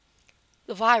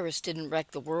The virus didn't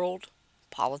wreck the world,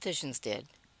 politicians did.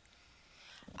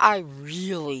 I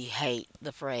really hate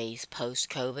the phrase post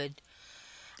COVID.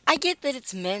 I get that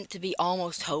it's meant to be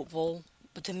almost hopeful,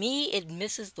 but to me it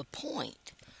misses the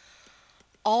point.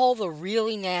 All the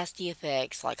really nasty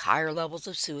effects, like higher levels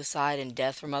of suicide and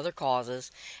death from other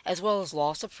causes, as well as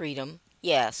loss of freedom.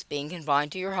 Yes, being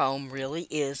confined to your home really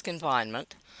is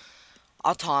confinement.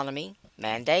 Autonomy,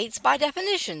 mandates by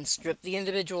definition strip the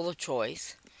individual of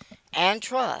choice. And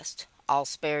trust. I'll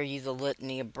spare you the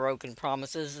litany of broken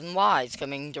promises and lies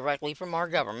coming directly from our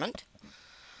government.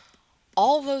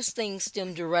 All those things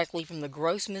stem directly from the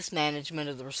gross mismanagement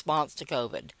of the response to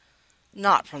COVID,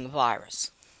 not from the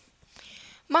virus.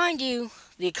 Mind you,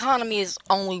 the economy is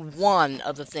only one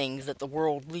of the things that the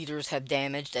world leaders have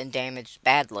damaged and damaged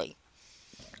badly.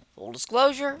 Full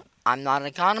disclosure, I'm not an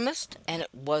economist, and it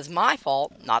was my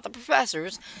fault, not the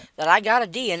professor's, that I got a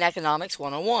D in Economics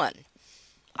 101.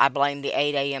 I blame the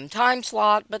 8 a.m. time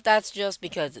slot, but that's just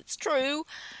because it's true,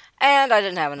 and I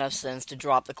didn't have enough sense to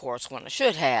drop the course when I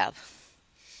should have.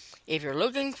 If you're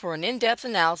looking for an in-depth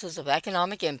analysis of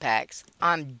economic impacts,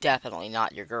 I'm definitely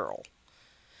not your girl.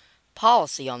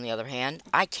 Policy, on the other hand,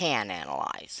 I can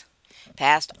analyze.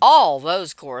 Passed all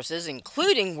those courses,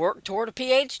 including work toward a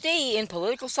PhD in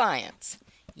political science.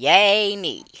 Yay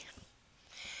me.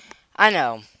 I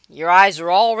know, your eyes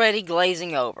are already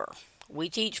glazing over. We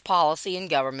teach policy and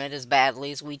government as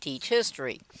badly as we teach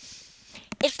history.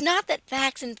 It's not that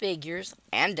facts and figures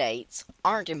and dates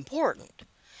aren't important.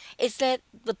 It's that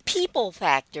the people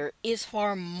factor is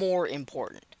far more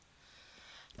important.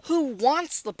 Who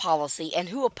wants the policy and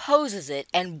who opposes it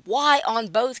and why on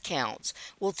both counts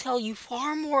will tell you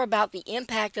far more about the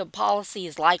impact a policy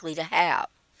is likely to have.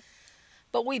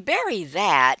 But we bury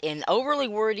that in overly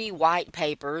wordy white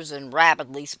papers and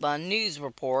rapidly spun news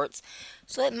reports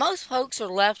so that most folks are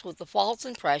left with the false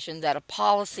impression that a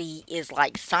policy is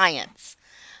like science,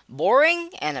 boring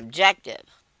and objective.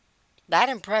 That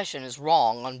impression is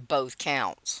wrong on both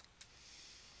counts.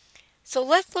 So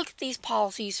let's look at these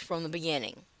policies from the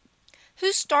beginning.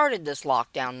 Who started this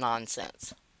lockdown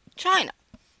nonsense? China.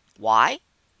 Why?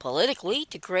 Politically,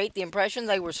 to create the impression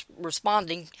they were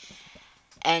responding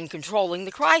and controlling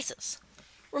the crisis.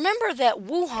 Remember that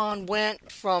Wuhan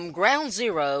went from ground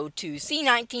zero to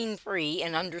C-19 free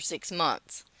in under 6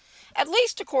 months, at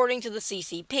least according to the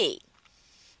CCP.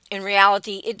 In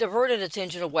reality, it diverted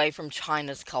attention away from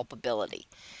China's culpability.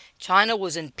 China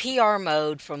was in PR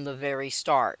mode from the very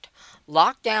start.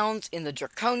 Lockdowns in the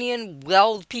draconian,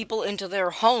 weld people into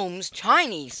their homes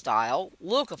Chinese style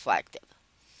look effective,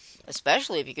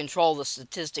 especially if you control the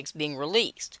statistics being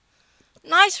released.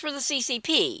 Nice for the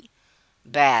CCP,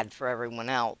 bad for everyone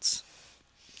else.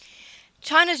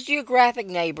 China's geographic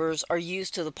neighbors are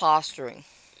used to the posturing.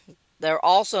 They're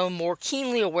also more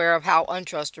keenly aware of how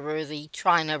untrustworthy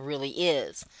China really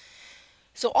is.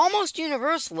 So almost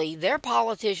universally, their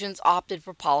politicians opted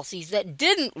for policies that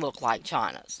didn't look like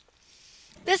China's.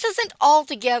 This isn't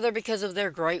altogether because of their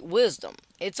great wisdom.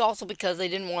 It's also because they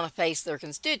didn't want to face their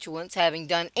constituents having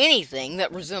done anything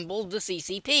that resembled the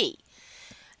CCP.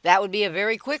 That would be a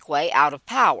very quick way out of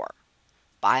power.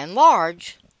 By and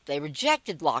large, they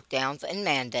rejected lockdowns and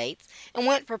mandates and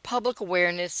went for public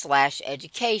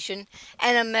awareness/education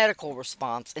and a medical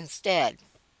response instead.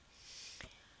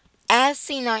 As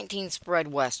C-19 spread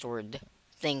westward,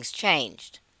 things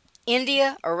changed.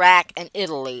 India, Iraq, and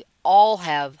Italy all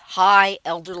have high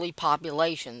elderly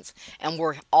populations and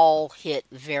were all hit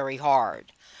very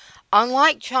hard.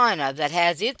 Unlike China, that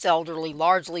has its elderly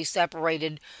largely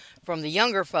separated from the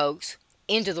younger folks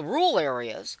into the rural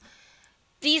areas,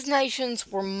 these nations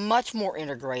were much more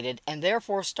integrated and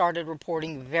therefore started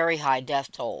reporting very high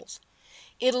death tolls.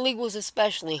 Italy was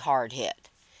especially hard hit,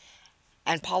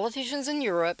 and politicians in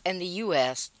Europe and the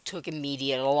US took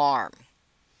immediate alarm.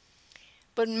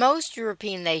 But most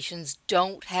European nations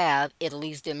don't have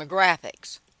Italy's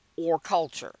demographics or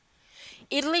culture.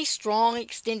 Italy's strong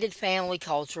extended family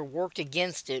culture worked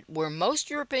against it, where most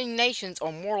European nations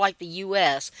are more like the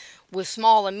US, with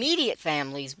small immediate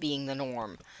families being the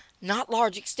norm, not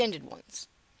large extended ones.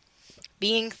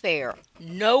 Being fair,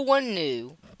 no one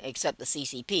knew, except the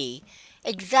CCP,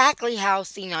 exactly how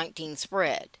C-19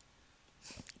 spread.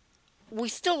 We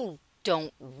still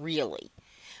don't really.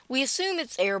 We assume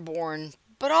it's airborne,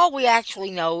 but all we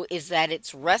actually know is that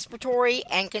it's respiratory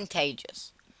and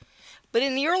contagious. But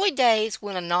in the early days,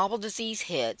 when a novel disease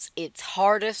hits, it's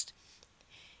hardest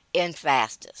and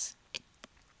fastest.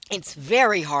 It's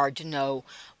very hard to know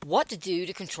what to do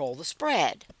to control the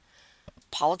spread.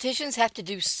 Politicians have to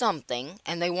do something,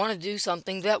 and they want to do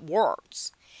something that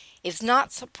works. It's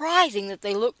not surprising that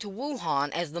they looked to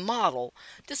Wuhan as the model,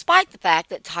 despite the fact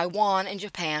that Taiwan and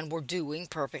Japan were doing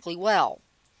perfectly well.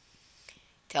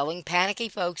 Telling panicky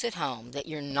folks at home that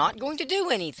you're not going to do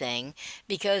anything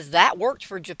because that worked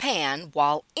for Japan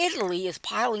while Italy is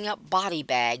piling up body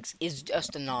bags is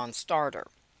just a non starter.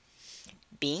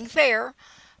 Being fair,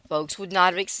 folks would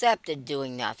not have accepted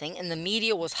doing nothing, and the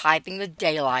media was hyping the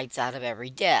daylights out of every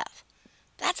death.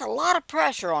 That's a lot of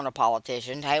pressure on a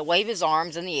politician to wave his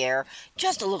arms in the air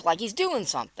just to look like he's doing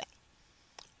something.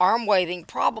 Arm waving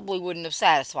probably wouldn't have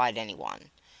satisfied anyone.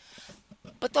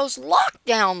 But those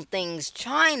lockdown things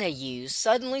China used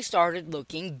suddenly started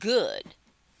looking good.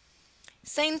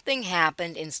 Same thing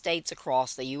happened in states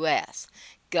across the U.S.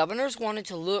 Governors wanted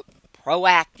to look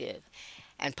proactive,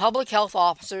 and public health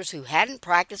officers who hadn't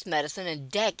practiced medicine in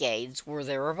decades were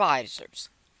their advisors.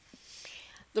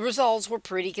 The results were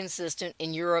pretty consistent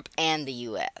in Europe and the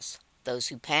US. Those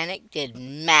who panicked did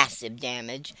massive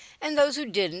damage, and those who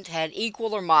didn't had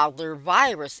equal or milder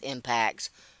virus impacts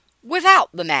without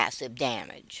the massive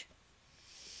damage.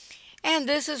 And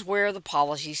this is where the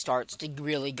policy starts to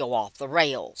really go off the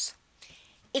rails.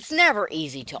 It's never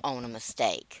easy to own a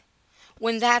mistake.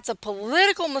 When that's a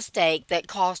political mistake that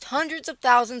cost hundreds of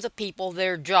thousands of people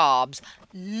their jobs,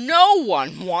 no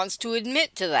one wants to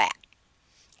admit to that.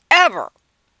 Ever.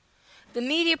 The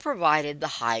media provided the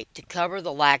hype to cover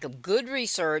the lack of good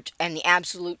research and the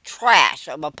absolute trash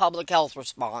of a public health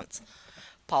response.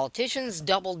 Politicians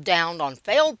doubled down on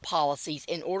failed policies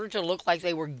in order to look like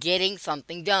they were getting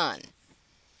something done.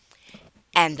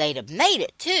 And they'd have made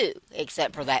it too,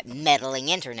 except for that meddling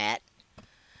internet.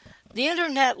 The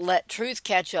internet let truth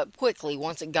catch up quickly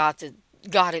once it got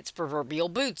its proverbial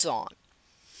boots on.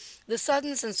 The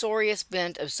sudden censorious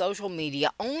bent of social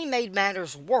media only made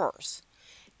matters worse.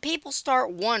 People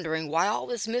start wondering why all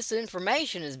this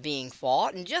misinformation is being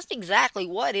fought and just exactly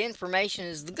what information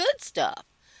is the good stuff.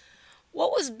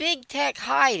 What was big tech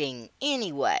hiding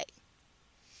anyway?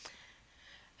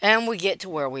 And we get to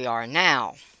where we are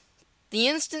now. The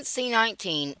instant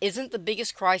C-19 isn't the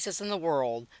biggest crisis in the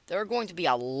world. There are going to be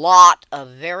a lot of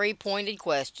very pointed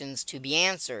questions to be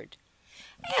answered.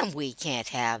 And we can't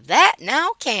have that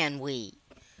now, can we?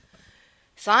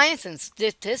 Science and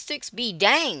statistics be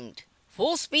danged.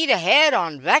 Full speed ahead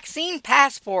on vaccine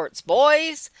passports,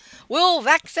 boys. We'll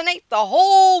vaccinate the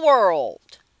whole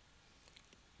world.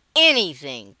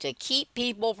 Anything to keep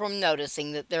people from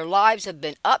noticing that their lives have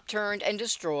been upturned and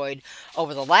destroyed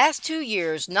over the last 2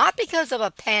 years, not because of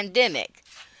a pandemic,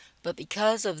 but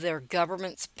because of their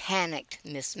government's panicked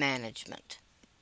mismanagement.